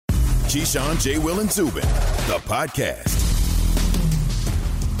Keyshawn, J. Will, and Zubin, the podcast.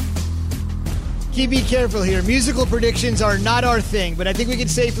 Key, be careful here. Musical predictions are not our thing, but I think we can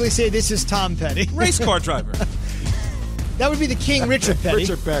safely say this is Tom Petty. Race car driver. That would be the King, Richard Petty.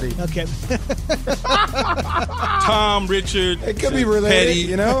 Richard Petty. Okay. Tom, Richard. It could be related, Petty.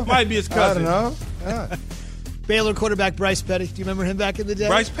 you know? Might be his cousin. I don't know. Yeah. Baylor quarterback Bryce Petty. Do you remember him back in the day?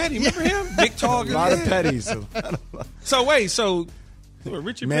 Bryce Petty. Remember him? Big tall guy. A lot of Petties. So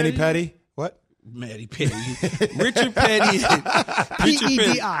Richard Manny Petty? What? Matty Petty. Richard Petty.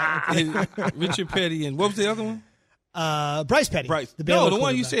 P-E-D-I. Richard Petty and what was the other one? Bryce Petty. Bryce. The Baylor the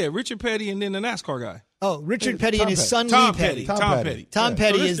one you quarterback. said. Richard Petty and then the NASCAR guy. Oh, Richard Petty Tom and his Petty. son Tom Lee Petty. Petty. Tom Petty. Tom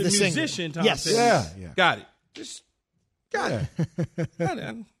Petty So is this the singer. musician Tom Yes. Petty. Yeah. Got it. Just got it. Got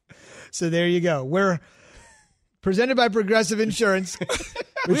it. So there you go. We're presented by Progressive Insurance.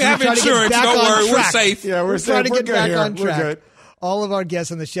 We have insurance. Don't worry. We're safe. Yeah, we're trying to safe. get We're back good on here. track. We're good. All of our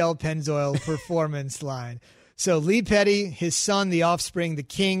guests on the Shell Pennzoil Performance line. So Lee Petty, his son, the offspring, the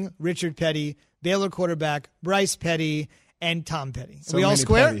King, Richard Petty, Baylor quarterback, Bryce Petty, and Tom Petty. So we all many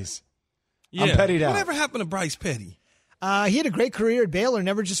square? Petties. Yeah. I'm pettied out. Whatever happened to Bryce Petty? He had a great career at Baylor,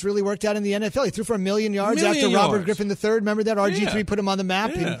 never just really worked out in the NFL. He threw for 1 million yards after Robert Griffin III. Remember that? RG3 put him on the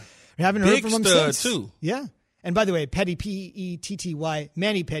map. Yeah. And we haven't heard Big from him stud, since. too. Yeah. And by the way, Petty, P-E-T-T-Y,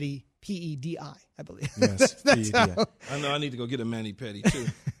 Manny Petty, P-E-D-I, I believe. Yes. That's how. I know I need to go get a Manny Petty, too.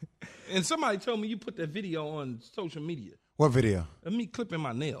 And somebody told me you put that video on social media What video? of me clipping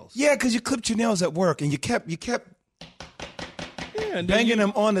my nails. Yeah, because you clipped your nails at work and you kept Yeah, and then banging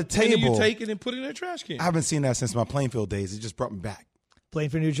them on the And then table. you take it and put it in a trash can. I haven't seen that since my Plainfield days. It just brought me back. Playing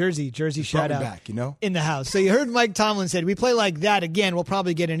for New Jersey. Jersey Brought shout me out back, you know? in the house. So you heard Mike Tomlin said, we play like that again, we'll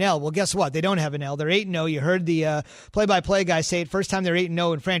probably get an L. Well, guess what? They don't have an L. They're 8-0. You heard the play-by-play guy say it. First time they're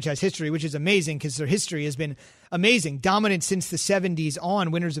 8-0 in franchise history, which is amazing because their history has been amazing. Dominant since the 70s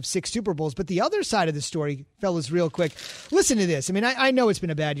on, winners of 6 Super Bowls. But the other side of the story, fellas, real quick, listen to this. I mean, I know it's been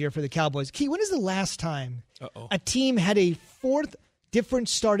a bad year for the Cowboys. Key, when is the last time a team had a fourth different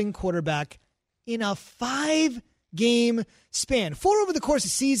starting quarterback in a 5-game span? 4 over the course of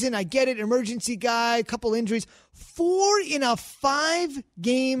the season, I get it, emergency guy, a couple injuries. 4 in a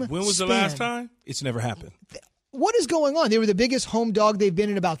 5-game When was span. the last time? It's never happened. What is going on? They were the biggest home dog they've been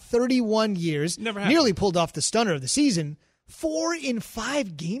in about 31 years. Never happened. Nearly pulled off the stunner of the season. 4 in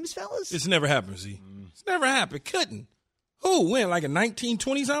 5 games, fellas? It's never happened, Z. It's never happened. Couldn't. Who? When? Like a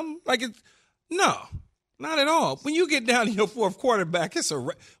 1920-something? Like it's no. Not at all. When you get down to your fourth quarterback, it's a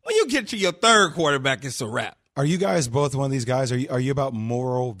wrap. When you get to your third quarterback, it's a wrap. Are you guys both one of these guys? Are you about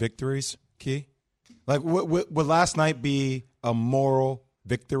moral victories, Key? Like, would last night be a moral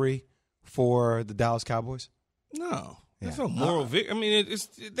victory for the Dallas Cowboys? No. There's Yeah. no moral victory. I mean,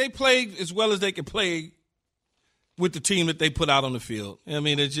 they played as well as they could play with the team that they put out on the field. I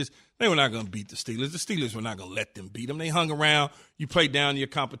mean, it's just they were not going to beat the Steelers. The Steelers were not going to let them beat them. They hung around. You play down your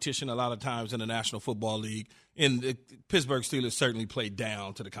competition a lot of times in the National Football League. And the Pittsburgh Steelers certainly played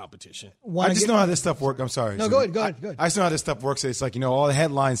down to the competition. I just know how this stuff works. I'm sorry. No, go ahead. I just know how this stuff works. It's like, all the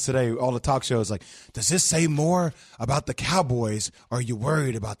headlines today, all the talk shows, like, does this say more about the Cowboys or are you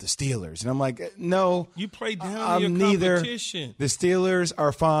worried about the Steelers? And I'm like, no. You play down I'm your neither. competition. The Steelers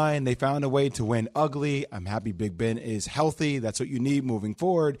are fine. They found a way to win ugly. I'm happy Big Ben is healthy. That's what you need moving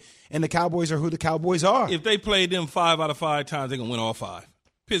forward. And the Cowboys are who the Cowboys are. If they played them 5 out of 5 times, they're going to win all 5.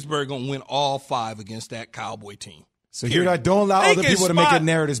 Pittsburgh going to win all 5 against that Cowboy team. So Period. don't allow They other can people to make spot- it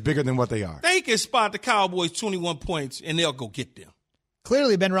narratives bigger than what they are. They can spot the Cowboys 21 points, and they'll go get them.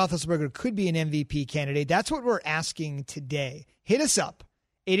 Clearly, Ben Roethlisberger could be an MVP candidate. That's what we're asking today. Hit us up.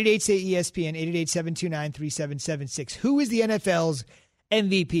 888-SAY-ESPN, 888-729-3776. Who is the NFL's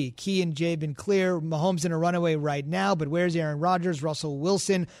MVP? Key and Jay have been clear. Mahomes in a runaway right now, but where's Aaron Rodgers, Russell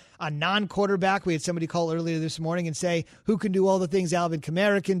Wilson, a non-quarterback? We had somebody call earlier this morning and say, who can do all the things Alvin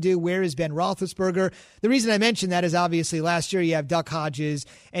Kamara can do? Where is Ben Roethlisberger? The reason I mention that is obviously last year you have Duck Hodges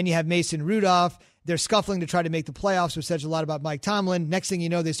and you have Mason Rudolph. They're scuffling to try to make the playoffs, which says a lot about Mike Tomlin. Next thing you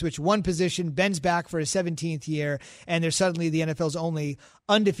know, they switch one position. Ben's back for his 17th year, and they're suddenly the NFL's only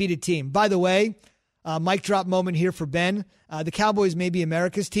undefeated team. By the way, mic drop moment here for Ben. The Cowboys may be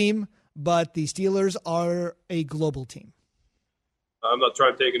America's team, but the Steelers are a global team. I'm not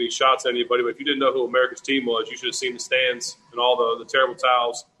trying to take any shots at anybody, but if you didn't know who America's team was, you should have seen the stands and all the terrible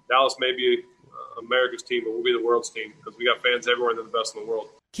towels. Dallas may be America's team, but we'll be the world's team because we got fans everywhere and they're the best in the world.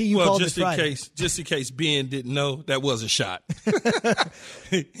 Key, you called just it Friday. just in case Ben didn't know, that was a shot.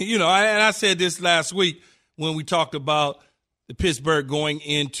 I said this last week when we talked about the Pittsburgh going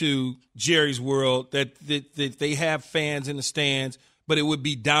into Jerry's world, that they have fans in the stands, but it would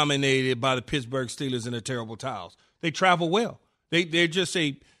be dominated by the Pittsburgh Steelers and their terrible towels. They travel well. They're just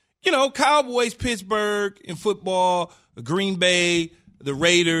a Cowboys, Pittsburgh in football, Green Bay, the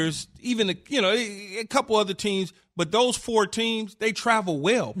Raiders, even, a couple other teams. But those 4 teams, they travel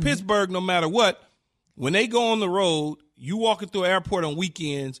well. Mm-hmm. Pittsburgh, no matter what, when they go on the road, you walking through an airport on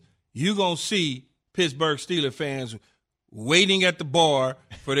weekends, you're going to see Pittsburgh Steelers fans waiting at the bar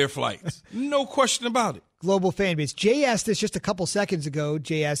for their flights. No question about it. Global fan base. Jay asked this just a couple seconds ago.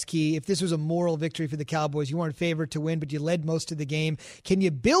 Jay asked Key, if this was a moral victory for the Cowboys, you weren't favored to win, but you led most of the game. Can you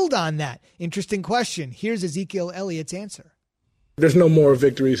build on that? Interesting question. Here's Ezekiel Elliott's answer. There's no moral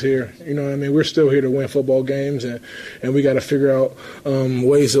victories here. You know what I mean? We're still here to win football games, and we got to figure out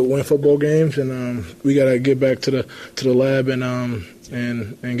ways to win football games, and we got to get back to the lab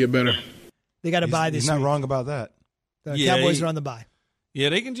and get better. They got to buy this He's not week. wrong about that. The Cowboys are on the bye. Yeah,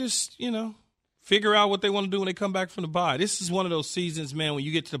 they can just, figure out what they want to do when they come back from the bye. This is one of those seasons, man, when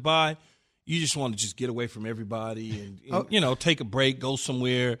you get to the bye, you just want to just get away from everybody and take a break, go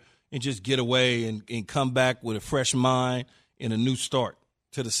somewhere, and just get away and come back with a fresh mind and a new start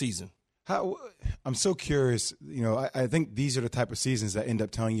to the season. I'm so curious. I think these are the type of seasons that end up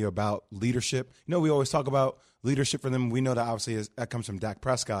telling you about leadership. We always talk about leadership for them. We know that obviously that comes from Dak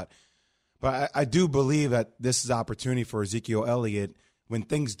Prescott. But I do believe that this is an opportunity for Ezekiel Elliott when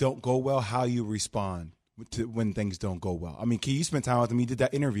things don't go well, how you respond to when things don't go well. I mean, Key, you spent time with him. You did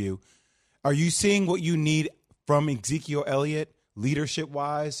that interview. Are you seeing what you need from Ezekiel Elliott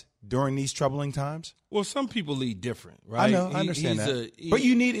leadership-wise during these troubling times? Well, some people lead different, right? I understand that. But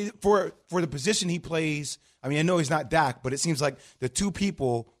you need it for the position he plays. I mean, I know he's not Dak, but it seems like the 2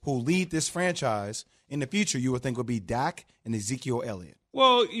 people who lead this franchise in the future you would think would be Dak and Ezekiel Elliott.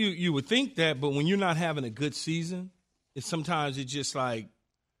 Well, you would think that, but when you're not having a good season, sometimes it's just like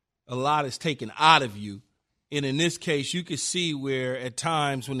a lot is taken out of you. And in this case, you could see where at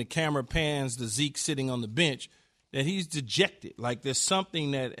times when the camera pans to Zeke sitting on the bench, that he's dejected. Like there's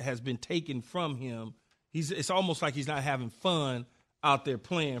something that has been taken from him. It's almost like he's not having fun out there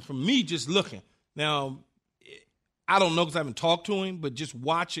playing. From me just looking. Now, I don't know because I haven't talked to him, but just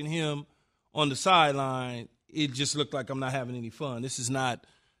watching him on the sideline, it just looked like I'm not having any fun. This is not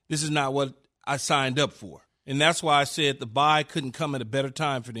what I signed up for. And that's why I said the bye couldn't come at a better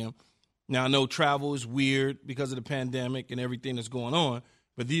time for them. Now, I know travel is weird because of the pandemic and everything that's going on,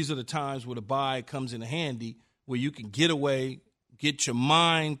 but these are the times where the bye comes in handy, where you can get away, get your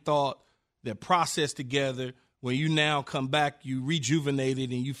mind, thought, that process together. When you now come back, you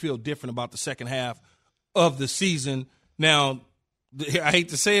rejuvenated and you feel different about the second half of the season. Now, I hate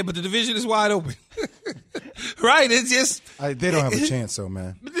to say it, but the division is wide open. Right? It's just they don't have a chance, though,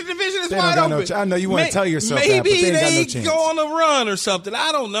 man. But the division is they wide open. I know you want to tell yourself maybe that, but they ain't got no they chance. go on a run or something.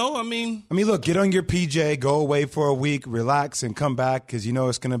 I don't know. I mean, look, get on your PJ, go away for a week, relax, and come back because you know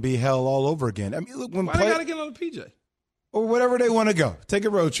it's going to be hell all over again. I mean, look, why they got to get on the PJ? Or whatever they want to go. Take a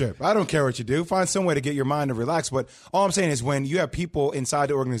road trip. I don't care what you do. Find some way to get your mind to relax. But all I'm saying is when you have people inside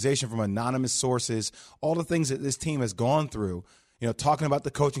the organization from anonymous sources, all the things that this team has gone through, talking about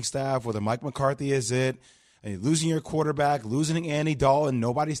the coaching staff, whether Mike McCarthy is it, and losing your quarterback, losing Andy Dalton,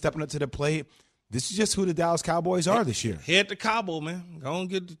 nobody stepping up to the plate. This is just who the Dallas Cowboys are this year. Head to Cabo, man. Go and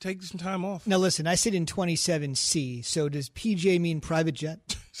get to take some time off. Now, listen, I sit in 27C, so does PJ mean private jet?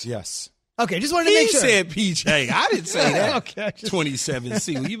 Yes. Okay, just wanted to make sure. He said PJ. I didn't say that. Okay.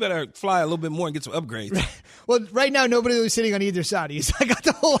 27C. Well, you better fly a little bit more and get some upgrades. Well, right now, nobody was sitting on either side. So I got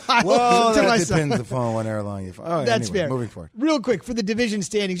the whole aisle well, to that myself. depends upon what airline you fly. That's anyway, fair. Moving forward. Real quick, for the division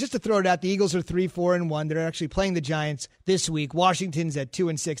standings, just to throw it out, the Eagles are 3-4-1. They're actually playing the Giants this week. Washington's at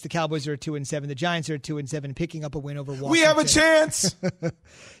 2-6. The Cowboys are at 2-7. The Giants are at 2-7, picking up a win over Washington. We have a chance.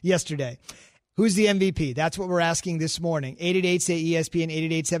 Yesterday. Who's the MVP? That's what we're asking this morning. 888-SAY-ESPN,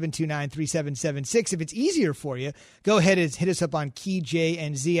 888-729-3776. If it's easier for you, go ahead and hit us up on Key, J,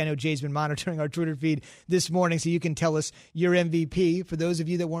 and Z. I know Jay's been monitoring our Twitter feed this morning, so you can tell us your MVP. For those of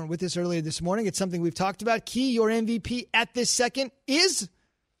you that weren't with us earlier this morning, it's something we've talked about. Key, your MVP at this second is?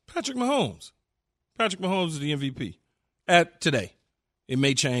 Patrick Mahomes. Patrick Mahomes is the MVP at today. It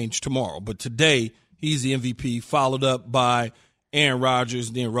may change tomorrow, but today he's the MVP, followed up by Aaron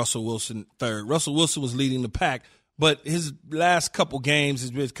Rodgers, then Russell Wilson third. Russell Wilson was leading the pack, but his last couple games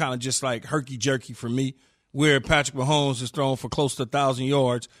has been kind of just like herky-jerky for me, where Patrick Mahomes has thrown for close to 1,000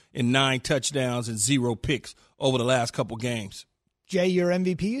 yards and 9 touchdowns and 0 picks over the last couple games. Jay, your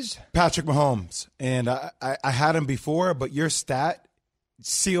MVPs? Patrick Mahomes. And I had him before, but your stat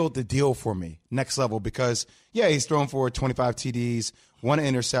sealed the deal for me, next level, because, yeah, he's thrown for 25 TDs, 1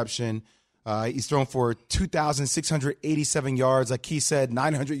 interception. He's thrown for 2,687 yards. Like he said,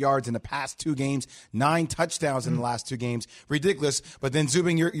 900 yards in the past 2 games, 9 touchdowns in the last 2 games. Ridiculous. But then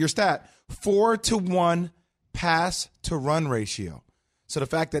Zubin, your stat, 4-to-1 pass to run ratio. So the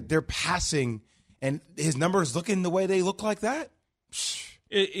fact that they're passing and his numbers looking the way they look like that,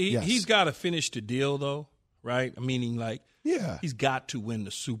 yes. He's got to finish the deal, though, right? Meaning, like, yeah, he's got to win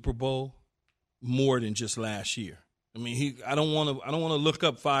the Super Bowl more than just last year. I mean, I don't want to look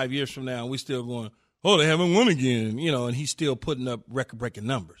up 5 years from now and we still going, oh, they haven't won again, and he's still putting up record-breaking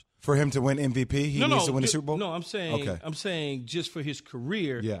numbers. For him to win MVP, he needs to win the Super Bowl? No, I'm saying just for his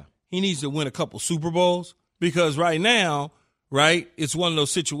career, yeah, he needs to win a couple Super Bowls because right now, right, it's one of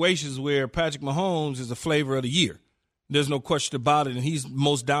those situations where Patrick Mahomes is the flavor of the year. There's no question about it, and he's the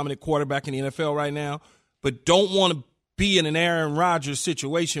most dominant quarterback in the NFL right now. But don't want to be in an Aaron Rodgers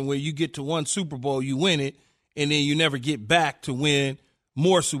situation where you get to one Super Bowl, you win it, and then you never get back to win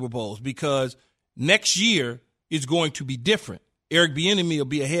more Super Bowls because next year is going to be different. Eric Bieniemy will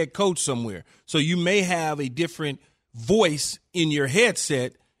be a head coach somewhere. So you may have a different voice in your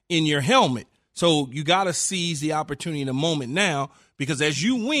headset, in your helmet. So you got to seize the opportunity in the moment now because as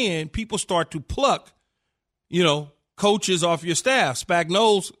you win, people start to pluck, coaches off your staff.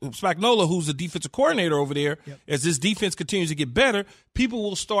 Spagnuolo, who's the defensive coordinator over there, yep. As this defense continues to get better, people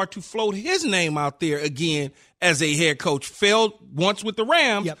will start to float his name out there again as a head coach. Failed once with the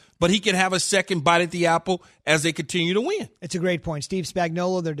Rams, yep. But he can have a second bite at the apple as they continue to win. It's a great point. Steve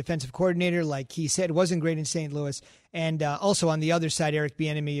Spagnuolo, their defensive coordinator, like he said, wasn't great in St. Louis. And also on the other side, Eric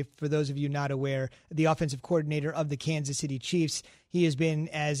Bieniemy, for those of you not aware, the offensive coordinator of the Kansas City Chiefs. He has been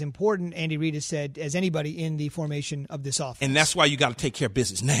as important, Andy Reid has said, as anybody in the formation of this offense. And that's why you got to take care of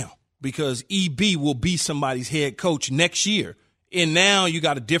business now because EB will be somebody's head coach next year. And now you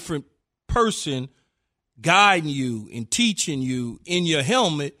got a different person guiding you and teaching you in your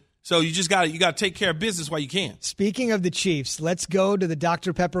helmet. So you just got to take care of business while you can. Speaking of the Chiefs, let's go to the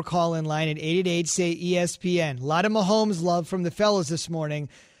Dr. Pepper call-in line at 888-SAY-ESPN. A lot of Mahomes love from the fellas this morning.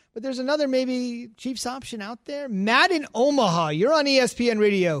 But there's another maybe Chiefs option out there. Matt in Omaha, you're on ESPN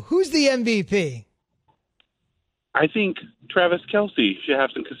Radio. Who's the MVP? I think Travis Kelce should have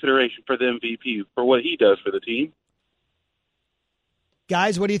some consideration for the MVP for what he does for the team.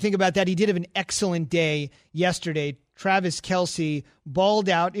 Guys, what do you think about that? He did have an excellent day yesterday. Travis Kelce balled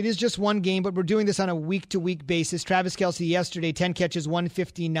out. It is just one game, but we're doing this on a week-to-week basis. Travis Kelce yesterday, 10 catches,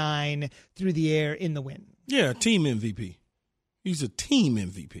 159 through the air in the win. Yeah, team MVP. He's a team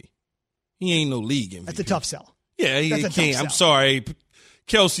MVP. He ain't no league MVP. That's a tough sell. Yeah, he can't. I'm sorry.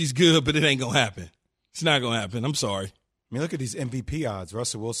 Kelsey's good, but it ain't going to happen. It's not going to happen. I'm sorry. I mean, look at these MVP odds.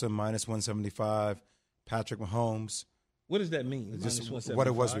 Russell Wilson, minus 175. Patrick Mahomes. What does that mean? Just what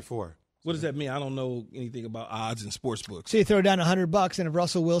it was before. What does that mean? I don't know anything about odds and sports books. So you throw down $100, and if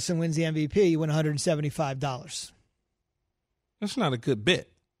Russell Wilson wins the MVP, you win $175. That's not a good bet.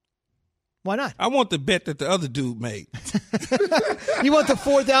 Why not? I want the bet that the other dude made. You want the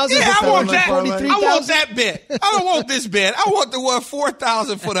 4,000? Yeah, I want that. I want that bet. I don't want this bet. I want the one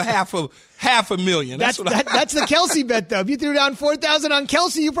 4,000 for the half a $1,000,000. That's the Kelce bet, though. If you threw down 4,000 on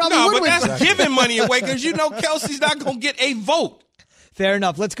Kelce, you probably would win. No, but that's giving money away because you know Kelsey's not going to get a vote. Fair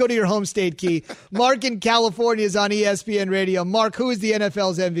enough. Let's go to your home state, Key. Mark in California is on ESPN Radio. Mark, who is the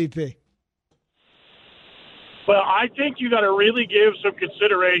NFL's MVP? Well, I think you got to really give some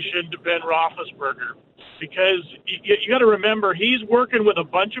consideration to Ben Roethlisberger because you got to remember he's working with a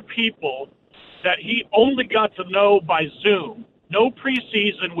bunch of people that he only got to know by Zoom. No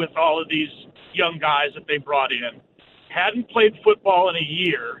preseason with all of these young guys that they brought in. Hadn't played football in a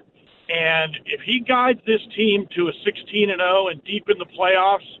year. And if he guides this team to a 16-0 and deep in the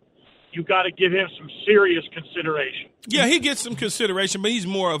playoffs, you got to give him some serious consideration. Yeah, he gets some consideration, but he's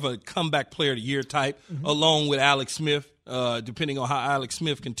more of a comeback player of the year type, along with Alex Smith, depending on how Alex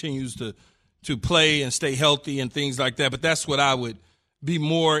Smith continues to play and stay healthy and things like that. But that's what I would be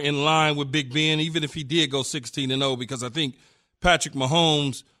more in line with Big Ben, even if he did go 16-0, because I think Patrick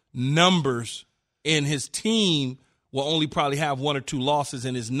Mahomes' numbers and his team will only probably have one or two losses,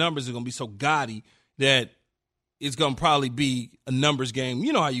 and his numbers are going to be so gaudy that it's going to probably be a numbers game.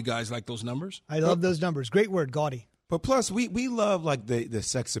 You know how you guys like those numbers. I love those numbers. Great word, gaudy. But plus, we love like the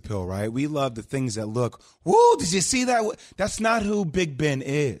sex appeal, right? We love the things that look, whoa, did you see that? That's not who Big Ben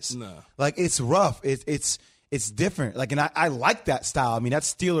is. No. Like, it's rough. It's different. Like, and I like that style. I mean,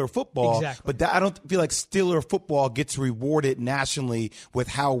 that's Steeler football. Exactly. But I don't feel like Steeler football gets rewarded nationally with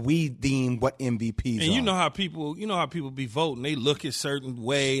how we deem what MVPs are. And you know how people be voting. They look a certain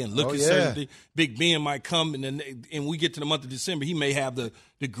way and look at certain things. Big Ben might come and we get to the month of December, he may have the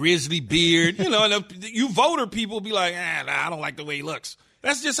grizzly beard. You know, and you voter people be like, I don't like the way he looks.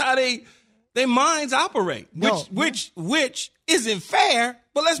 That's just how their minds operate, which isn't fair,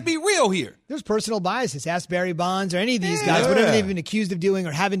 but let's be real here. There's personal biases. Ask Barry Bonds or any of these guys, whatever they've been accused of doing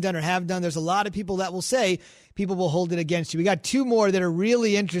or haven't done or have done. There's a lot of people that will say people will hold it against you. We got 2 more that are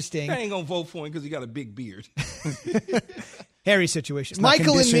really interesting. I ain't going to vote for him because he got a big beard. Hairy situation.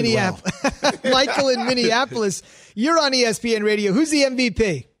 Michael in Minneapolis. Well. Michael in Minneapolis. You're on ESPN Radio. Who's the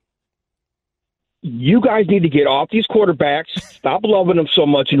MVP? You guys need to get off these quarterbacks, stop loving them so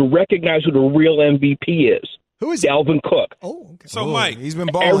much, and recognize who the real MVP is. Who is Dalvin Cook. Oh, okay. So, Mike, he's been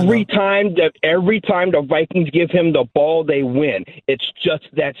balling. Every time the Vikings give him the ball, they win. It's just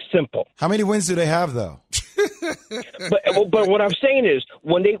that simple. How many wins do they have, though? But what I'm saying is,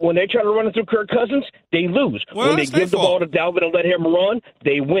 when they try to run it through Kirk Cousins, they lose. Well, when they give the ball to Dalvin and let him run,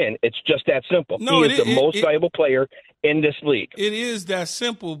 they win. It's just that simple. No, he is the most valuable player in this league. It is that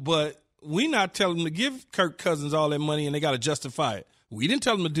simple, but we not telling them to give Kirk Cousins all that money and they got to justify it. We didn't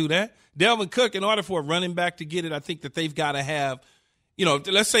tell them to do that. Dalvin Cook, in order for a running back to get it, I think that they've got to have,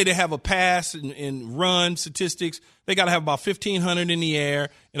 let's say they have a pass and run statistics. They got to have about 1,500 in the air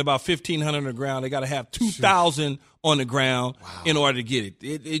and about 1,500 on the ground. They got to have 2,000 on the ground in order to get it.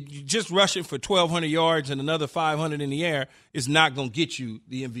 It just rushing for 1,200 yards and another 500 in the air is not going to get you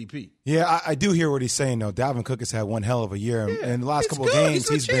the MVP. Yeah, I do hear what he's saying, though. Dalvin Cook has had one hell of a year. And the last couple of games,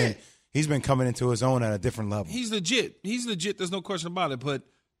 he's been coming into his own at a different level. He's legit. There's no question about it. But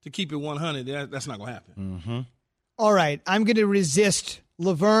to keep it 100, that's not going to happen. Mm-hmm. All right. I'm going to resist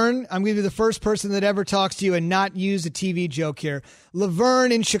Laverne. I'm going to be the first person that ever talks to you and not use a TV joke here.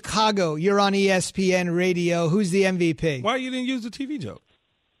 Laverne in Chicago. You're on ESPN Radio. Who's the MVP? Why you didn't use the TV joke?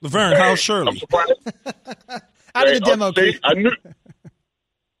 Laverne, how's Shirley? I'm surprised. Out of the demo.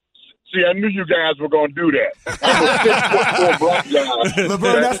 I knew you guys were going to do that. I'm a 6'4" black guy.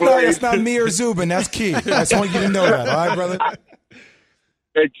 Laverne, that's not me or Zubin. That's Key. I just want you to know that. All right, brother?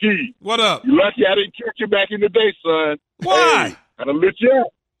 Hey, Key. What up? You lucky I didn't catch you back in the day, son. Why? Hey, I done lit you up.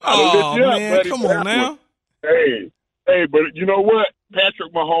 Oh, man, buddy. come on now. Hey, but you know what?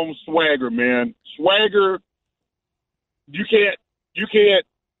 Patrick Mahomes swagger, man. Swagger, you can't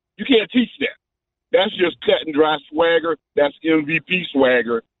teach that. That's just cut and dry swagger. That's MVP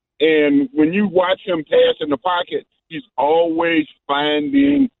swagger. And when you watch him pass in the pocket, he's always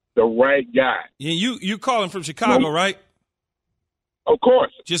finding the right guy. Yeah, you calling from Chicago, right? Of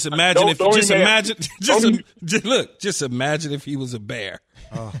course. Just imagine just imagine if he was a Bear.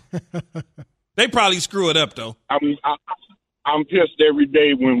 Oh. They probably screw it up though. I'm pissed every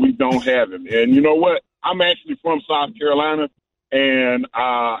day when we don't have him. And you know what? I'm actually from South Carolina, and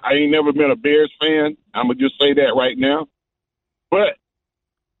I ain't never been a Bears fan. I'm gonna just say that right now. But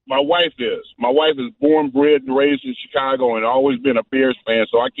my wife is. My wife is born, bred, and raised in Chicago, and always been a Bears fan.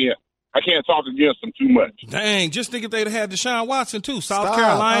 So I can't talk against them too much. Dang, just think if they'd have had Deshaun Watson too. South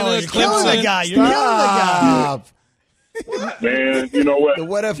Carolina, you're killing the guy. You're killing the guy. Man, you know what? The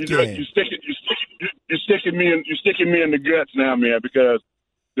what if game. You're sticking me in the guts now, man, because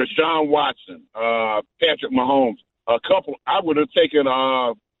Deshaun Watson, Patrick Mahomes, I would have taken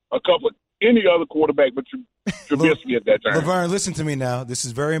any other quarterback but Trubisky at that time. Laverne, listen to me now. This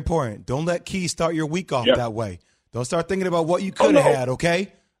is very important. Don't let Key start your week off that way. Don't start thinking about what you could have had,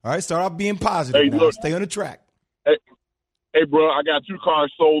 okay? All right, start off being positive. Hey, now. look, stay on the track. Hey, bro, I got 2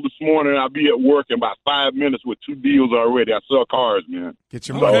 cars sold this morning. I'll be at work in about 5 minutes with 2 deals already. I sell cars, man. Get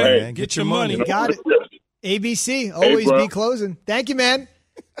your money, man. Get your money. Got it. ABC, always be closing. Thank you, man.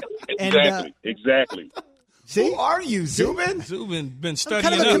 Exactly. See? Who are you, Zubin? Zubin been studying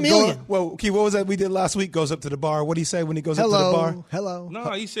kind of a chameleon. Well, Key, what was that we did last week? Goes up to the bar. What do you say when he goes up to the bar? Hello.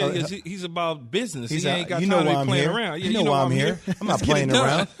 No, he said he's about business. He ain't got you time know to why be I'm playing here. around. Yeah, you know why I'm here. I'm not playing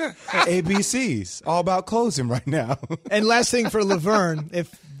around. ABC's all about closing right now. And last thing for Laverne, if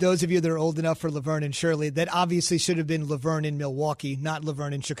those of you that are old enough for Laverne and Shirley, that obviously should have been Laverne in Milwaukee, not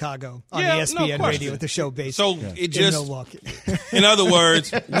Laverne in Chicago on ESPN Radio with the show based in Milwaukee. In other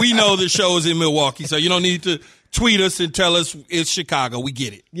words, we know the show is in Milwaukee, so you don't need to tweet us and tell us it's Chicago. We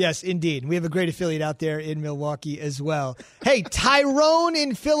get it. Yes, indeed. We have a great affiliate out there in Milwaukee as well. Hey, Tyrone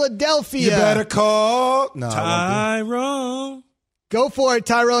in Philadelphia. You better call. No, Tyrone. Go for it,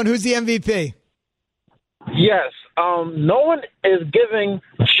 Tyrone. Who's the MVP? Yes. No one is giving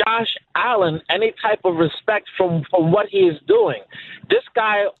Josh Allen any type of respect from what he is doing. This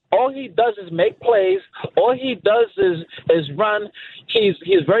guy, all he does is make plays. All he does is run. He's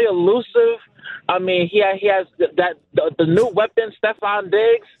very elusive. I mean, he has the new weapon, Stephon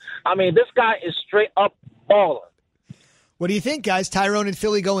Diggs. I mean, this guy is straight up baller. What do you think, guys? Tyrone and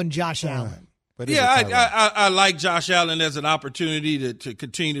Philly going Josh Allen. I like Josh Allen as an opportunity to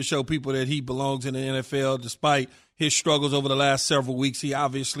continue to show people that he belongs in the NFL despite his struggles over the last several weeks. He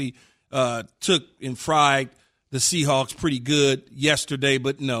obviously took and fried the Seahawks pretty good yesterday,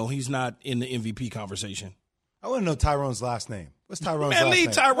 but no, he's not in the MVP conversation. I want to know Tyrone's last name. What's Tyrone's Man, last name?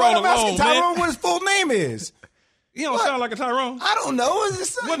 leave Tyrone I'm asking alone, Tyrone man. what his full name is. He don't sound like a Tyrone. I don't know. What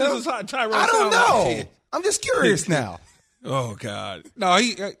does Tyrone I don't sound know. like? I'm just curious now. Oh, God. No,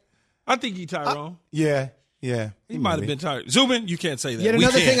 I think he Tyrone. Yeah. He might have been Tyrone. Zubin, you can't say that. Yet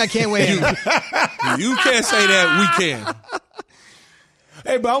another thing I can't wait. You can't say that. We can.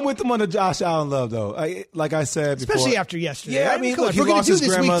 Hey, but I'm with him on the Josh Allen love, though. Like I said before. Especially after yesterday. Yeah, right? I mean, Come look, on, he we're gonna lost do his this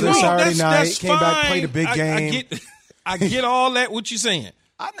week grandmother too. Saturday night, that's came back, fine. played a big game. I get all that, what you're saying.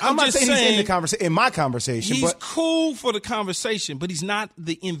 I'm not saying he's in the conversation, in my conversation. He's but cool for the conversation, but he's not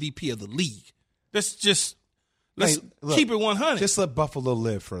the MVP of the league. Let's keep it 100. Just let Buffalo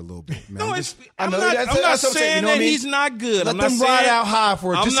live for a little bit, man. No, I'm not saying that he's not good. Let them ride out high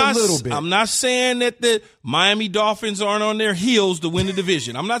for just a little bit. I'm not saying that the Miami Dolphins aren't on their heels to win the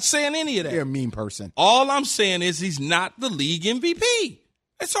division. I'm not saying any of that. You're a mean person. All I'm saying is he's not the league MVP.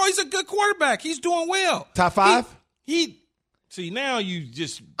 That's all. He's a good quarterback. He's doing well. Top 5? See, now you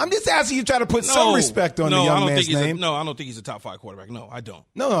just... I'm just asking you to try to put some respect on the young man's name. I don't think he's a top 5 quarterback. No, I don't.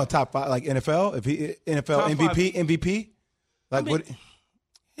 No, top 5, like NFL? If he NFL MVP? Like what?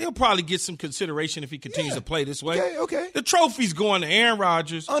 He'll probably get some consideration if he continues to play this way. Okay. The trophy's going to Aaron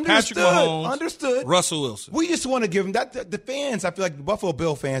Rodgers, Patrick Mahomes, Russell Wilson. We just want to give him that. The fans, I feel like the Buffalo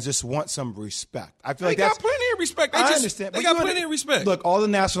Bill fans just want some respect. I feel like they got plenty of respect. I understand. They got plenty of respect. Look, all the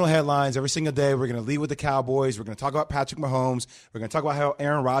national headlines every single day. We're going to lead with the Cowboys. We're going to talk about Patrick Mahomes. We're going to talk about how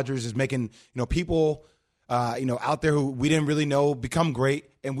Aaron Rodgers is making people out there who we didn't really know become great,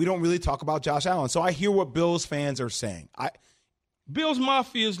 and we don't really talk about Josh Allen. So I hear what Bills fans are saying. Bills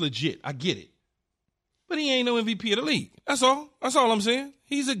Mafia is legit. I get it. But he ain't no MVP of the league. That's all. That's all I'm saying.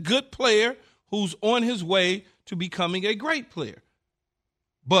 He's a good player who's on his way to becoming a great player.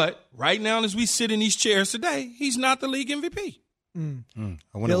 But right now, as we sit in these chairs today, he's not the league MVP. I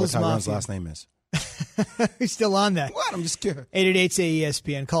wonder what Tyrone's last name is. He's still on that. What? I'm just curious.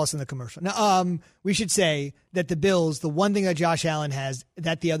 888-SAY-ESPN. Call us in the commercial. Now, we should say that the Bills, the one thing that Josh Allen has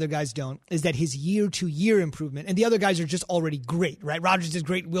that the other guys don't, is that his year-to-year improvement, and the other guys are just already great, right? Rodgers is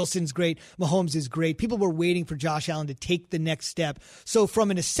great. Wilson's great. Mahomes is great. People were waiting for Josh Allen to take the next step. So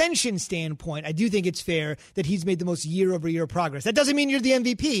from an ascension standpoint, I do think it's fair that he's made the most year-over-year progress. That doesn't mean you're the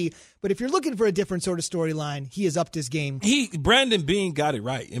MVP, but if you're looking for a different sort of storyline, he has upped his game. Brandon Beane got it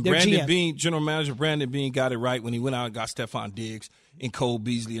right. And Their Brandon GM. Beane, general manager Brandon Beane, got it right when he went out and got Stephon Diggs and Cole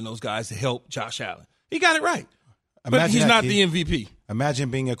Beasley and those guys to help Josh Allen. He got it right. But he's not the MVP.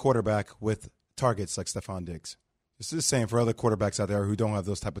 Imagine being a quarterback with targets like Stephon Diggs. This is the same for other quarterbacks out there who don't have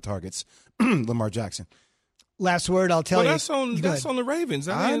those type of targets. Lamar Jackson. Last word, I'll tell you. That's on the Ravens.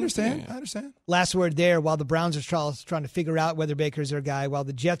 I understand. I understand. Last word there, while the Browns are trying to figure out whether Baker's their guy, while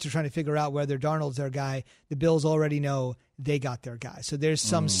the Jets are trying to figure out whether Darnold's their guy, the Bills already know they got their guy. So there's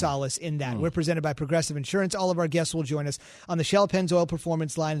some solace in that. We're presented by Progressive Insurance. All of our guests will join us on the Shell Pennzoil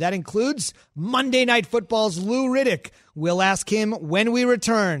Performance Line. That includes Monday Night Football's Lou Riddick. We'll ask him when we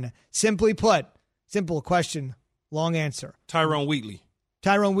return. Simply put, simple question, long answer. Tyrone Wheatley,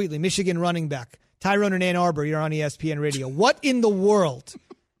 Michigan running back. Tyrone in Ann Arbor, you're on ESPN Radio. What in the world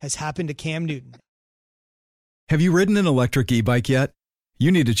has happened to Cam Newton? Have you ridden an electric e-bike yet?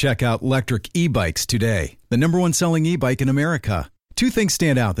 You need to check out Electric E-Bikes today, the #1 selling e-bike in America. Two things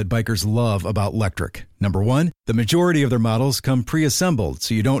stand out that bikers love about Electric. Number one, the majority of their models come pre-assembled,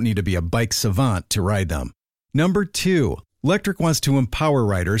 so you don't need to be a bike savant to ride them. Number two, Electric wants to empower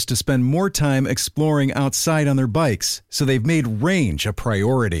riders to spend more time exploring outside on their bikes, so they've made range a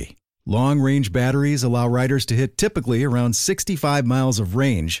priority. Long-range batteries allow riders to hit typically around 65 miles of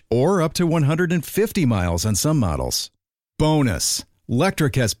range or up to 150 miles on some models. Bonus,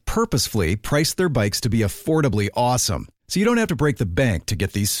 Electric has purposefully priced their bikes to be affordably awesome, so you don't have to break the bank to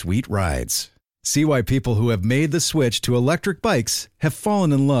get these sweet rides. See why people who have made the switch to electric bikes have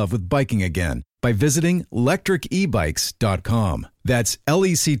fallen in love with biking again by visiting electricebikes.com. That's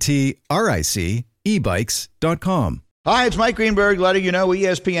LECTRIC ebikes.com. Hi, it's Mike Greenberg letting you know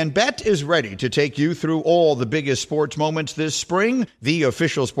ESPN Bet is ready to take you through all the biggest sports moments this spring. The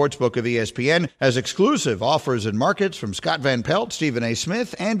official sportsbook of ESPN has exclusive offers and markets from Scott Van Pelt, Stephen A.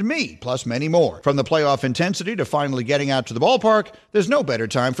 Smith, and me, plus many more. From the playoff intensity to finally getting out to the ballpark, there's no better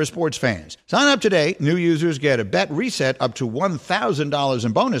time for sports fans. Sign up today. New users get a bet reset up to $1,000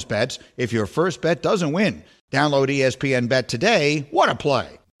 in bonus bets if your first bet doesn't win. Download ESPN Bet today. What a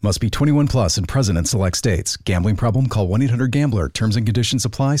play. Must be 21 plus and present in select states. Gambling problem? Call 1-800-GAMBLER. Terms and conditions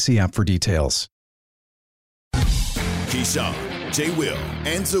apply. See app for details. Keyshawn, Jay, Will,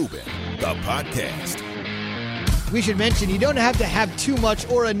 and Zubin, the podcast. We should mention you don't have to have too much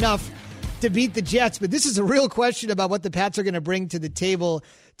or enough to beat the Jets, but this is a real question about what the Pats are going to bring to the table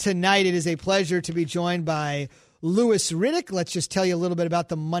tonight. It is a pleasure to be joined by Louis Riddick. Let's just tell you a little bit about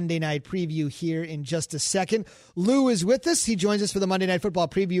the Monday Night Preview here in just a second. Lou is with us. He joins us for the Monday Night Football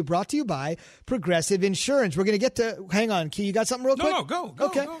Preview brought to you by Progressive Insurance. We're going to get to – hang on, Key, you got something real quick? No, go.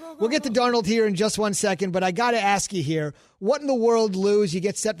 Okay. Go, we'll get to Darnold here in just 1 second, but I got to ask you here, what in the world, Lou, as you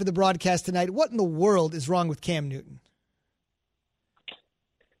get set for the broadcast tonight, what in the world is wrong with Cam Newton?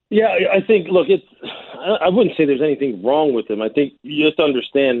 Yeah, I think, look, I wouldn't say there's anything wrong with him. I think you have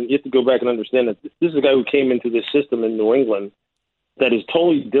to go back and understand that this is a guy who came into this system in New England that is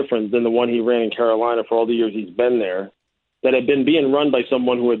totally different than the one he ran in Carolina for all the years he's been there, that had been being run by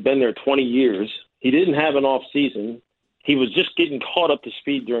someone who had been there 20 years. He didn't have an off season. He was just getting caught up to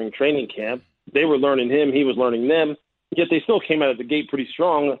speed during training camp. They were learning him. He was learning them. Yet they still came out of the gate pretty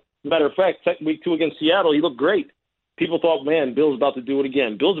strong. Matter of fact, week 2 against Seattle, he looked great. People thought, man, Bill's about to do it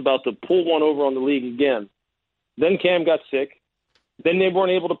again. Bill's about to pull one over on the league again. Then Cam got sick. Then they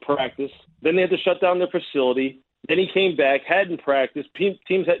weren't able to practice. Then they had to shut down their facility. Then he came back, hadn't practiced.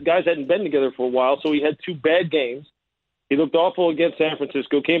 Guys hadn't been together for a while, so he had 2 bad games. He looked awful against San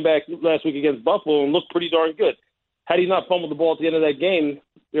Francisco, came back last week against Buffalo and looked pretty darn good. Had he not fumbled the ball at the end of that game,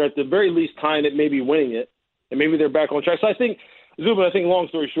 they're at the very least tying it, maybe winning it, and maybe they're back on track. So I think, Zubin, long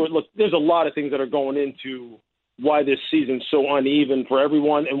story short, look, there's a lot of things that are going into why this season's so uneven for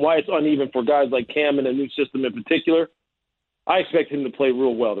everyone and why it's uneven for guys like Cam in a new system in particular. I expect him to play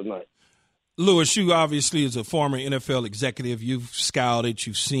real well tonight. Louis, you obviously is a former NFL executive. You've scouted,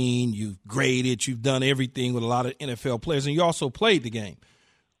 you've seen, you've graded, you've done everything with a lot of NFL players, and you also played the game.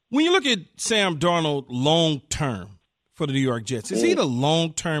 When you look at Sam Darnold long-term for the New York Jets, is he the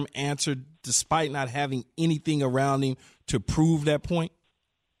long-term answer despite not having anything around him to prove that point?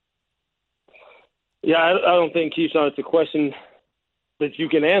 Yeah, I don't think, Keyshawn, it's a question that you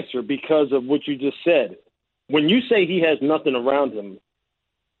can answer because of what you just said. When you say he has nothing around him,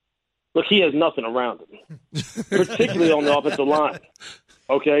 look, he has nothing around him, particularly on the offensive line,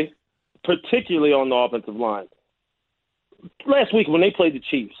 okay? Particularly on the offensive line. Last week when they played the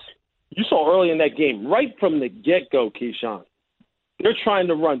Chiefs, you saw early in that game, right from the get-go, Keyshawn, they're trying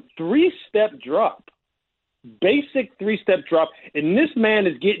to run 3-step drop, basic 3-step drop, and this man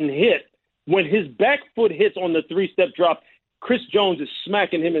is getting hit. When his back foot hits on the 3-step drop, Chris Jones is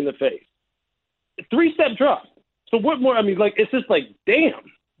smacking him in the face. 3-step drop. So what more? I mean, it's just damn.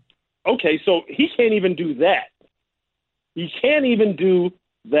 Okay, so he can't even do that. He can't even do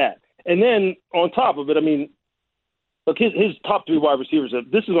that. And then on top of it, I mean, look, his top 3 wide receivers,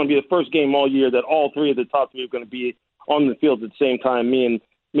 this is going to be the first game all year that all 3 of the top 3 are going to be on the field at the same time, meaning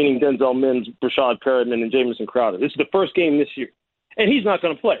Denzel Mims, Rashad Perriman, and Jamison Crowder. This is the first game this year. And he's not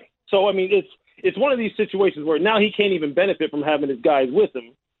going to play. So, I mean, it's one of these situations where now he can't even benefit from having his guys with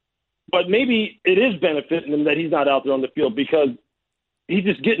him. But maybe it is benefiting him that he's not out there on the field because he's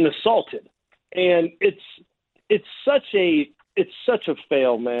just getting assaulted. And it's such a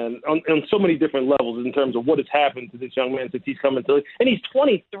fail, man, on so many different levels in terms of what has happened to this young man since he's come into it. And he's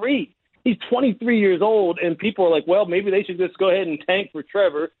 23. He's 23 years old, and people are like, well, maybe they should just go ahead and tank for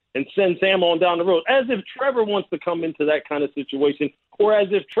Trevor and send Sam on down the road, as if Trevor wants to come into that kind of situation, or as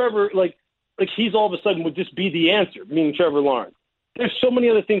if Trevor, like he's all of a sudden would just be the answer, meaning Trevor Lawrence. There's so many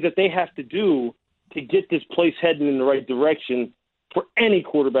other things that they have to do to get this place heading in the right direction for any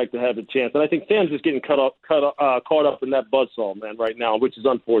quarterback to have a chance. And I think Sam's just getting caught up in that buzzsaw, man, right now, which is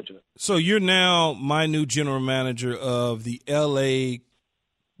unfortunate. So you're now my new general manager of the L.A.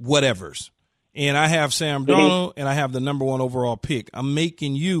 whatevers. And I have Sam Darnold, and I have the number 1 overall pick. I'm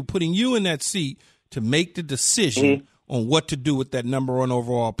putting you in that seat to make the decision on what to do with that number 1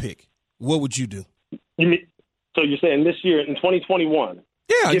 overall pick. What would you do? So you're saying this year in 2021?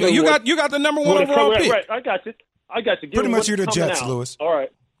 Yeah, you got the number 1 overall pick. Right, I got you. Pretty much you're the Jets, Louis. All right.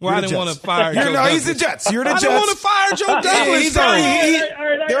 Well, I didn't want to fire Joe Douglas. He's the Jets. You're the Jets. I didn't want to fire Joe Douglas.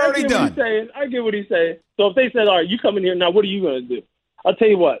 They're already done. I get what he's saying. So if they said, all right, you come in here now, what are you going to do? I'll tell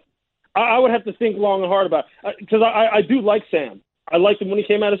you what. I would have to think long and hard about it because I do like Sam. I liked him when he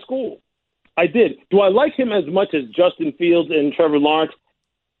came out of school. I did. Do I like him as much as Justin Fields and Trevor Lawrence?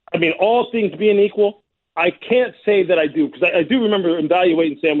 I mean, all things being equal, I can't say that I do because I do remember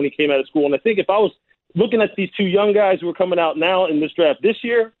evaluating Sam when he came out of school. And I think if I was looking at these 2 young guys who are coming out now in this draft this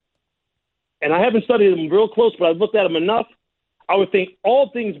year, and I haven't studied them real close, but I've looked at them enough, I would think all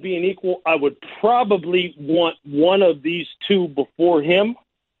things being equal, I would probably want one of these 2 before him.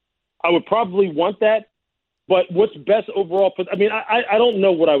 I would probably want that. But what's best overall for – I mean, I don't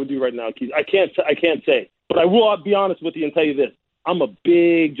know what I would do right now, Keith. I can't say. But I will be honest with you and tell you this. I'm a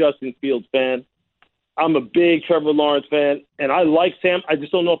big Justin Fields fan. I'm a big Trevor Lawrence fan. And I like Sam. I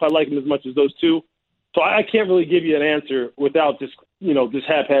just don't know if I like him as much as those 2. So I can't really give you an answer without just just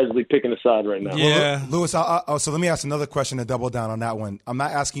haphazardly picking a side right now. Yeah. Well, Lewis, so let me ask another question to double down on that one. I'm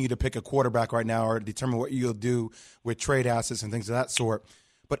not asking you to pick a quarterback right now or determine what you'll do with trade assets and things of that sort.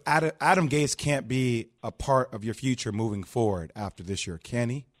 But Adam Gase can't be a part of your future moving forward after this year, can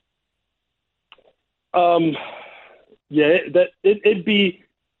he? It'd be,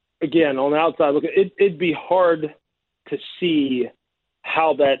 again, on the outside look, it'd be hard to see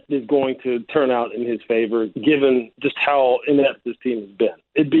how that is going to turn out in his favor, given just how inept this team has been.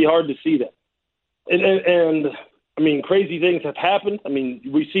 It'd be hard to see that. And I mean, crazy things have happened. I mean,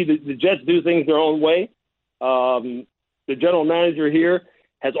 we see the Jets do things their own way. The general manager here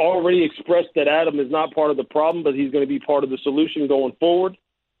has already expressed that Adam is not part of the problem, but he's going to be part of the solution going forward.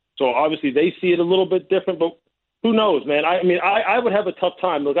 So obviously they see it a little bit different, but who knows, man? I would have a tough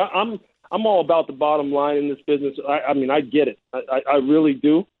time. Look, I'm all about the bottom line in this business. I mean, I get it. I really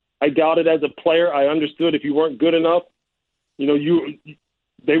do. I got it as a player. I understood if you weren't good enough,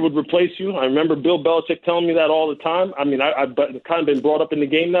 they would replace you. I remember Bill Belichick telling me that all the time. I mean, I've kind of been brought up in the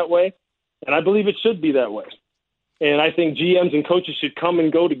game that way, and I believe it should be that way. And I think GMs and coaches should come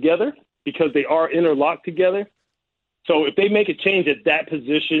and go together because they are interlocked together. So if they make a change at that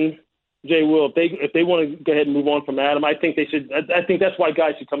position, Jay Will, if they want to go ahead and move on from Adam, I think they should. I think that's why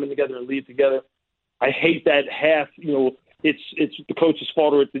guys should come in together and lead together. I hate that half, it's the coach's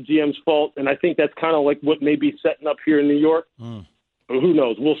fault or it's the GM's fault, and I think that's kind of like what may be setting up here in New York. But who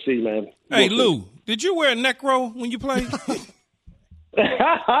knows? We'll see, man. Hey, Lou, did you wear a neck roll when you played?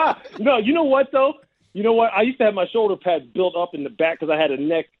 No, you know what, though? You know what? I used to have my shoulder pads built up in the back because I had a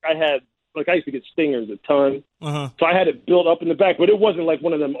neck. I used to get stingers a ton. So I had it built up in the back, but it wasn't like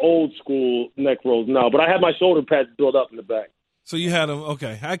one of them old school neck rolls, no. But I had my shoulder pads built up in the back. So you had them,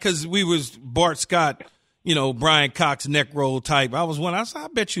 okay. Because we was Bart Scott, Brian Cox neck roll type. I was one. I said, I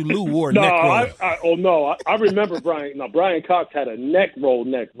bet you Lou wore a neck roll. I remember Brian. No, Brian Cox had a neck roll.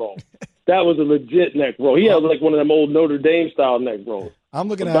 That was a legit neck roll. He had like one of them old Notre Dame style neck rolls. I'm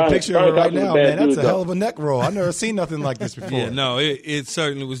looking at a picture of it right now, man. That's a hell of a neck roll. I've never seen nothing like this before. Yeah, no, it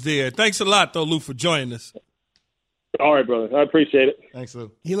certainly was there. Thanks a lot, though, Lou, for joining us. All right, brother. I appreciate it. Thanks, Lou.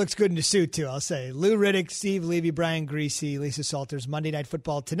 He looks good in the suit, too, I'll say. Lou Riddick, Steve Levy, Brian Greasy, Lisa Salters, Monday Night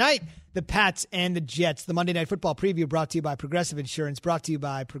Football. Tonight, the Pats and the Jets. The Monday Night Football preview brought to you by Progressive Insurance, brought to you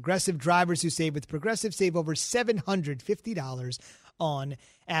by Progressive Drivers who save with Progressive. Save over $750 on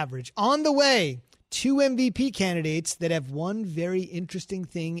average. On the way, 2 MVP candidates that have one very interesting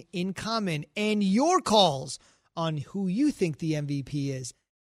thing in common, and your calls on who you think the MVP is.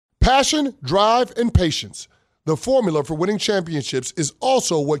 Passion, drive, and patience. The formula for winning championships is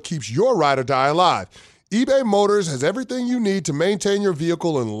also what keeps your ride or die alive. eBay Motors has everything you need to maintain your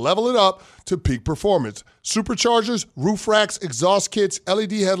vehicle and level it up to peak performance. Superchargers, roof racks, exhaust kits,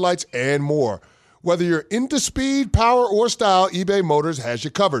 LED headlights, and more. Whether you're into speed, power, or style, eBay Motors has you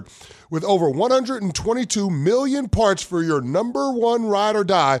covered. With over 122 million parts for your number one ride or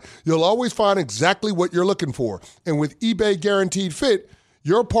die, you'll always find exactly what you're looking for. And with eBay Guaranteed Fit,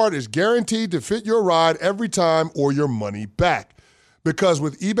 your part is guaranteed to fit your ride every time or your money back. Because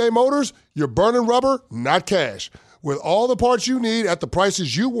with eBay Motors, you're burning rubber, not cash. With all the parts you need at the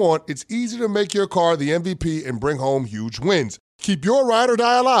prices you want, it's easy to make your car the MVP and bring home huge wins. Keep your ride or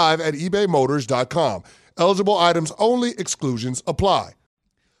die alive at ebaymotors.com. Eligible items only. Exclusions apply.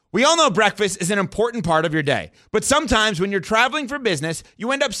 We all know breakfast is an important part of your day. But sometimes when you're traveling for business,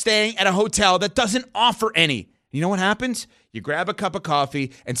 you end up staying at a hotel that doesn't offer any. You know what happens? You grab a cup of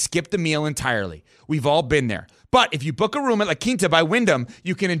coffee and skip the meal entirely. We've all been there. But if you book a room at La Quinta by Wyndham,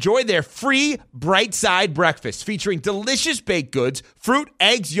 you can enjoy their free Bright Side breakfast featuring delicious baked goods, fruit,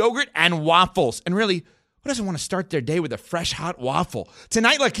 eggs, yogurt, and waffles. And really, who doesn't want to start their day with a fresh, hot waffle?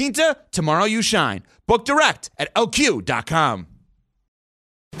 Tonight, La Quinta, tomorrow you shine. Book direct at lq.com.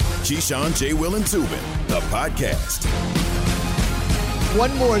 Keyshawn, J. Will, and Zubin, the podcast.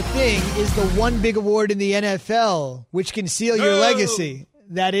 One more thing is the one big award in the NFL, which can seal your legacy.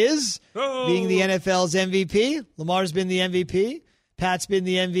 That is being the NFL's MVP. Lamar's been the MVP. Pat's been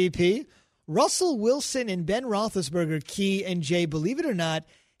the MVP. Russell Wilson and Ben Roethlisberger, Key and Jay, believe it or not,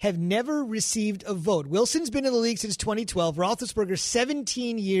 have never received a vote. Wilson's been in the league since 2012. Roethlisberger,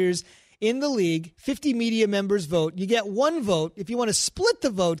 17 years in the league. 50 media members vote. You get one vote. If you want to split the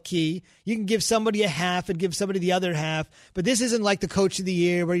vote, Key, you can give somebody a half and give somebody the other half. But this isn't like the Coach of the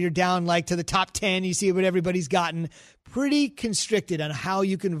Year where you're down like to the top 10. You see what everybody's gotten. Pretty constricted on how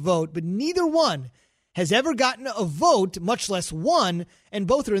you can vote. But neither one has ever gotten a vote, much less one, and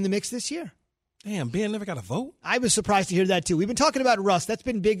both are in the mix this year. Damn, Ben never got a vote? I was surprised to hear that, too. We've been talking about Russ. That's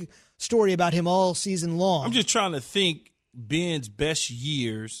been a big story about him all season long. I'm just trying to think Ben's best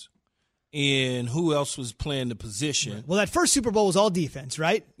years. and who else was playing the position. Right. Well, that first Super Bowl was all defense,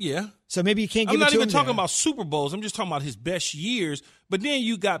 right? Yeah. So maybe you can't give it to him. I'm not even talking there. about Super Bowls. I'm just talking about his best years. But then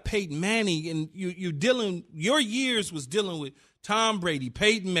you got Peyton Manning, and your years was dealing with Tom Brady,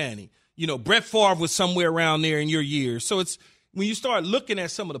 Peyton Manning. Brett Favre was somewhere around there in your years. So it's when you start looking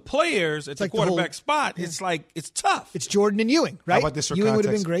at some of the players at the quarterback spot, it's like it's tough. It's Jordan and Ewing, right? How about this for Ewing context?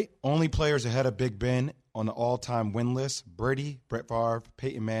 would have been great. Only players ahead of Big Ben on the all-time win list: Brady, Brett Favre,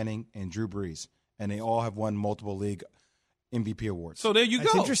 Peyton Manning, and Drew Brees. And they all have won multiple league MVP awards. So there you go.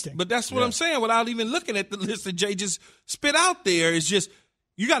 That's interesting. But that's what I'm saying without even looking at the list that Jay just spit out there. It's just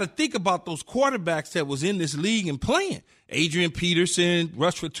you got to think about those quarterbacks that was in this league and playing. Adrian Peterson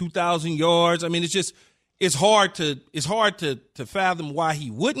rushed for 2,000 yards. I mean, it's hard to fathom why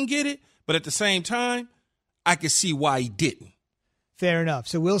he wouldn't get it. But at the same time, I can see why he didn't. Fair enough.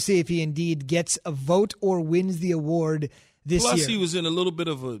 So we'll see if he indeed gets a vote or wins the award this year. Plus, he was in a little bit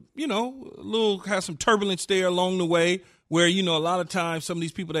of had some turbulence there along the way where, a lot of times some of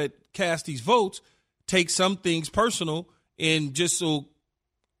these people that cast these votes take some things personal and just so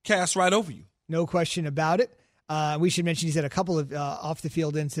cast right over you. No question about it. We should mention he's had a couple of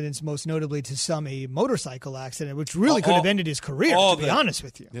off-the-field incidents, most notably to some a motorcycle accident, which really could have ended his career, to be honest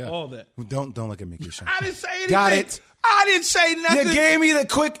with you. Yeah. All that. Don't look at me, Keyshawn. I didn't say anything. Got it. I didn't say nothing. You gave me the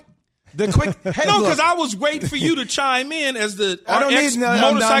quick. No, because I was waiting for you to chime in as our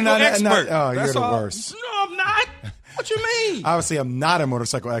motorcycle expert. You're the worst. No, I'm not. What you mean? Obviously, I'm not a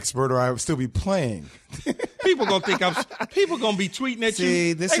motorcycle expert, or I would still be playing. People gonna think people gonna be tweeting at you.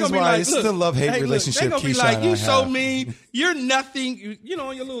 See, this is why this is the love-hate relationship. They're gonna be Keyshawn like, and you I so have. mean. You're nothing.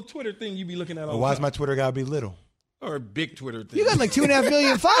 On your little Twitter thing you be looking at all Why the is time. my Twitter gotta be little? Or a big Twitter thing. You got like 2.5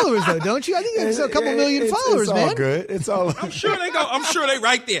 million followers, though, don't you? I think there's a couple million followers, it's man. All good. It's all. I'm sure they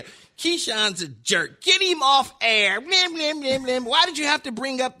right there. Keyshawn's a jerk. Get him off air. Blim, blim, blim, blim. Why did you have to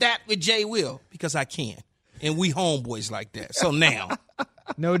bring up that with Jay Will? Because I can. And we homeboys like that. So now.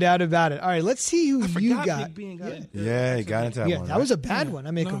 No doubt about it. All right, let's see who you got. Yeah, he got into that one. That was a bad one.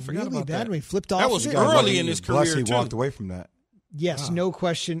 I mean, a really bad one. He flipped off. That was of it. early in his career, He too. walked away from that. Yes, no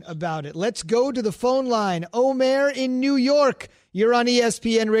question about it. Let's go to the phone line. Omer in New York. You're on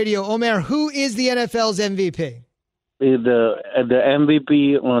ESPN Radio. Omer, who is the NFL's MVP? The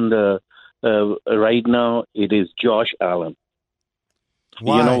MVP on the right now, it is Josh Allen.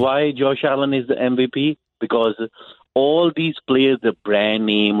 Why? You know why Josh Allen is the MVP? Because all these players, the brand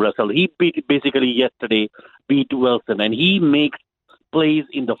name, Russell, he basically yesterday beat Wilson, and he makes plays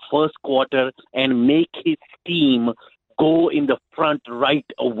in the first quarter and make his team go in the front right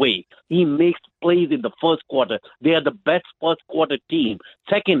away. He makes plays in the first quarter. They are the best first quarter team.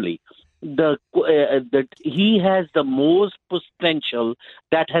 Secondly, he has the most potential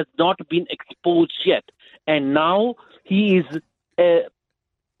that has not been exposed yet. And now he is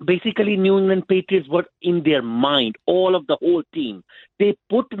basically New England Patriots were in their mind, all of the whole team. They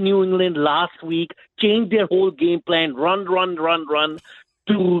put New England last week, changed their whole game plan, run,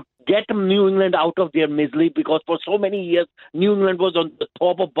 to get New England out of their misery, because for so many years, New England was on the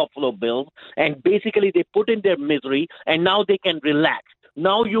top of Buffalo Bills, and basically they put in their misery, and now they can relax.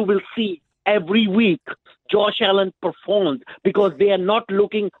 Now you will see every week Josh Allen performs, because they are not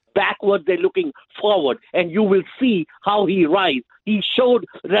looking backward, they're looking forward, and you will see how he rises. He showed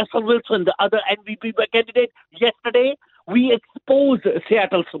Russell Wilson, the other MVP candidate, yesterday. We exposed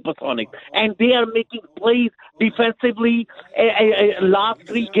Seattle Supersonics, and they are making plays defensively. Last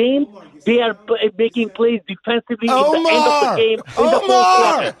 3 games, they are making plays defensively at the end of the game in the fourth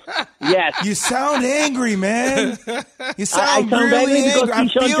quarter. Yes. You sound angry, man. You sound I really angry. I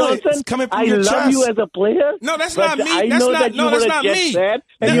Keyshawn feel Johnson, it. It's coming from I your love chest. you as a player. No, that's but not me. I That's know not, that you no, were that's a not Jets me. fan,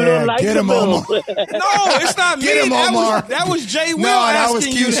 and you don't like get the him, Bills. Omar. No, it's not me. Get him, Omar. That was Jay Will No, that was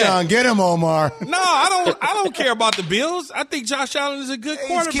asking you Keyshawn. that. Get him, Omar. No, I don't care about the Bills. I think Josh Allen is a good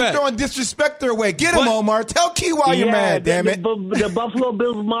quarterback. Keep throwing disrespect their way. Get him, Omar. Tell Key why you're mad, damn it. The Buffalo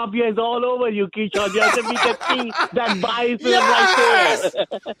Bills Mafia is all over you, Keyshawn Johnson. We can see that bias right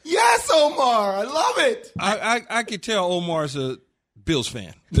there. Yes, Omar. I love it. I can tell Omar's a Bills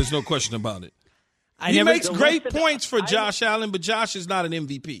fan. There's no question about it. He makes So great points for Josh Allen, but Josh is not an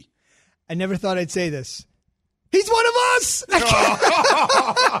MVP. I never thought I'd say this. He's one of us. He's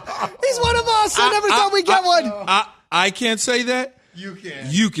one of us. I never thought we'd get one. I can't say that. You can.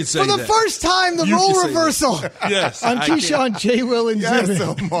 You can say For that. the first time, the You role can say reversal. that. Yes. On I can. Keyshawn, Jay, Will, and Yes,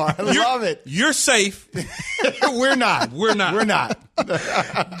 Zubin. Omar. I love it. You're safe. We're not. We're not. We're not.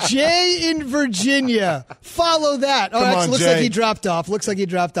 Jay in Virginia. Follow that. Oh, Come that on, looks Jay. like he dropped off.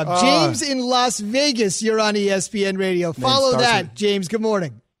 James in Las Vegas. You're on ESPN Radio. Follow starts that, with- James. Good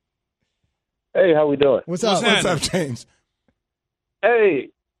morning. Hey, how we doing? What's up? What's up, James? Hey,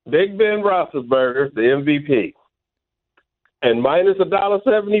 Big Ben Roethlisberger, the MVP, and minus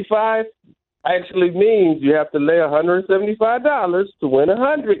 $1.75 actually means you have to lay $175 to win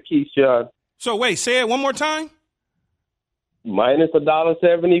 100, Keyshawn. So wait, say it one more time. Minus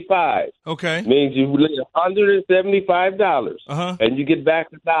 $1.75. Okay. Means you lay $175, and you get back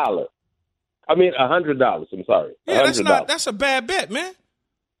 $1. I mean $100. I'm sorry. Yeah, $100. that's a bad bet, man.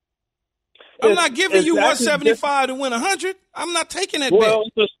 I'm not giving you $175 to win 100. I'm not taking that bet. Well,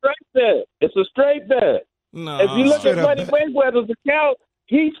 it's a straight bet. It's a straight bet. No. If you look at Money Mayweather's account,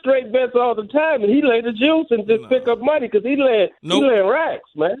 he straight bets all the time, and he lay the juice and just pick up money because he laying racks,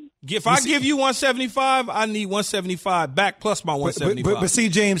 man. If I give you $175, I need $175 back plus my $175. But see,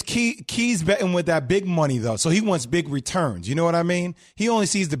 James, Key's betting with that big money, though, so he wants big returns. You know what I mean? He only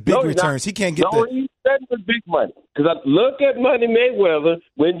sees the big returns. He can't get he's betting with big money. Because I look at Money Mayweather,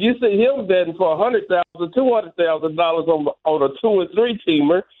 when you see him betting for $100,000, $200,000 on a 2 or 3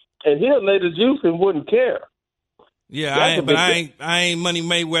 teamer, and he'll lay the juice and wouldn't care. Yeah, I ain't Money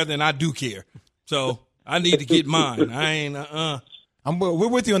Mayweather, and I do care. So I need to get mine. I ain't. We're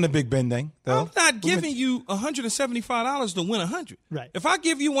with you on the Big Ben thing, though. I'm not giving you $175 to win 100. Right. If I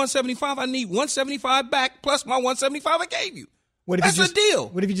give you $175, I need $175 back plus my $175 I gave you. That's a deal.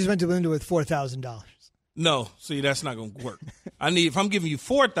 What if you just went to Linda with $4,000? No, see, that's not going to work. If I'm giving you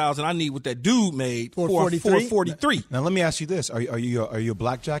 $4,000, I need what that dude made. $443. Now let me ask you this: Are you a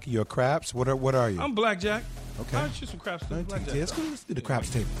blackjack? Are you a craps? What are you? I'm blackjack. Okay. I'll choose some craps. Let's do the craps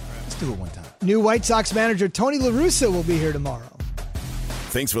table. Let's do it one time. New White Sox manager Tony La Russa will be here tomorrow.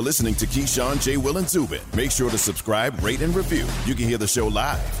 Thanks for listening to Keyshawn, Jay, Will, and Zubin. Make sure to subscribe, rate, and review. You can hear the show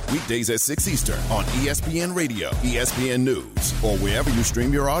live weekdays at 6 Eastern on ESPN Radio, ESPN News, or wherever you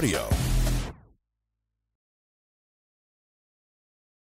stream your audio.